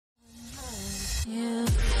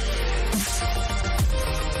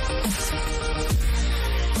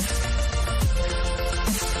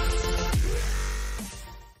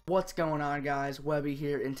What's going on, guys? Webbey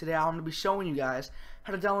here, and today I'm going to be showing you guys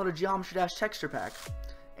how to download a Geometry Dash texture pack.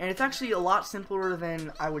 And it's actually a lot simpler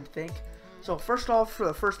than I would think. So first off, for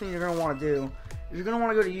the first thing you're going to want to do is you're going to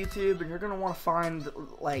want to go to YouTube and you're going to want to find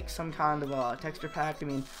like some kind of a texture pack. I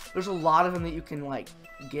mean, there's a lot of them that you can like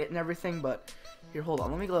get and everything, but here, hold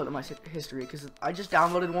on, let me go to my history because I just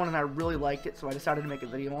downloaded one and I really liked it, so I decided to make a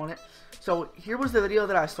video on it. So here was the video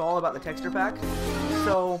that I saw about the texture pack.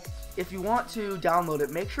 So if you want to download it,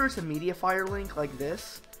 make sure it's a MediaFire link like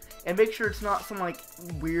this, and make sure it's not some like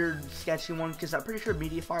weird sketchy one, because I'm pretty sure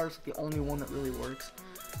MediaFire is the only one that really works.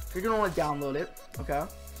 So you're gonna want to download it, okay?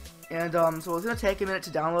 And so it's gonna take a minute to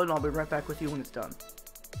download, and I'll be right back with you when it's done.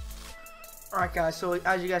 Alright guys, so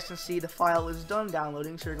as you guys can see, the file is done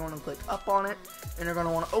downloading, so you're going to click up on it, and you're going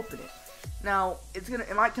to want to open it. Now,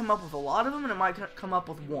 it might come up with a lot of them, and it might come up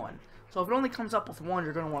with one. So if it only comes up with one,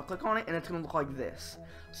 you're going to want to click on it, and it's going to look like this.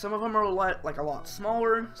 Some of them are like a lot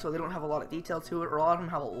smaller, so they don't have a lot of detail to it, or a lot of them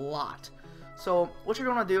have a lot. So what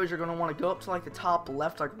you're going to do is you're going to want to go up to like the top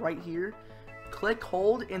left, like right here, click,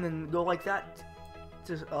 hold, and then go like that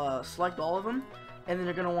to select all of them, and then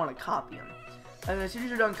you're going to want to copy them. And then as soon as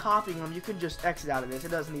you're done copying them, you can just exit out of this. It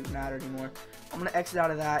doesn't even matter anymore. I'm gonna exit out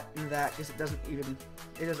of that and that because it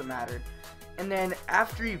doesn't matter. And then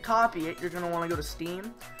after you copy it, you're gonna want to go to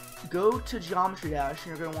Steam, go to Geometry Dash,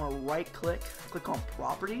 and you're gonna want to right click on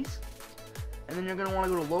Properties, and then you're gonna want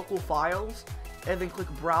to go to Local Files, and then click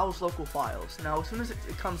Browse Local Files. Now as soon as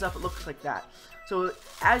it comes up, it looks like that. So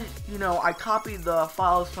as you know, I copied the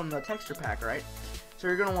files from the texture pack, right? So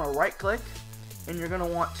you're gonna want to right click, and you're gonna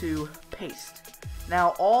want to paste. Now,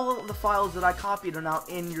 all of the files that I copied are now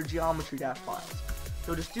in your Geometry Dash files.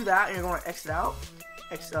 So just do that, and you're going to exit out,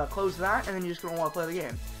 close that, and then you're just going to want to play the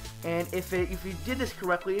game. And if you did this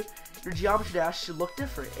correctly, your Geometry Dash should look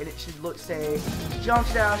different, and it should say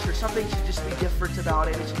Geometry Dash, or something should just be different about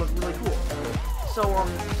it. It should look really cool. So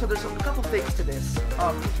so there's a couple things to this.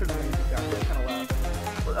 Let me turn the music down. It's kind of loud.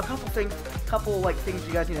 But a couple things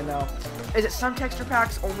you guys need to know is that some texture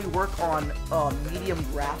packs only work on medium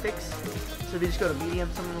graphics. So if you just go to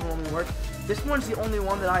medium, some of them will only work. This one's the only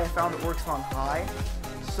one that I have found that works on high.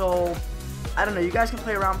 So I don't know. You guys can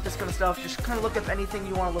play around with this kind of stuff. Just kind of look up anything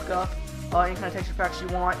you want to look up, any kind of texture packs you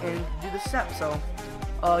want, and do the steps. So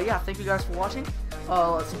yeah, thank you guys for watching.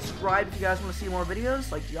 Subscribe if you guys want to see more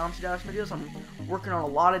videos, like Geometry Dash videos. I'm working on a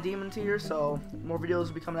lot of demon tiers, so more videos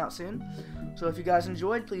will be coming out soon. So if you guys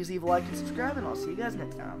enjoyed, please leave a like and subscribe, and I'll see you guys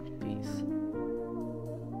next time. Peace.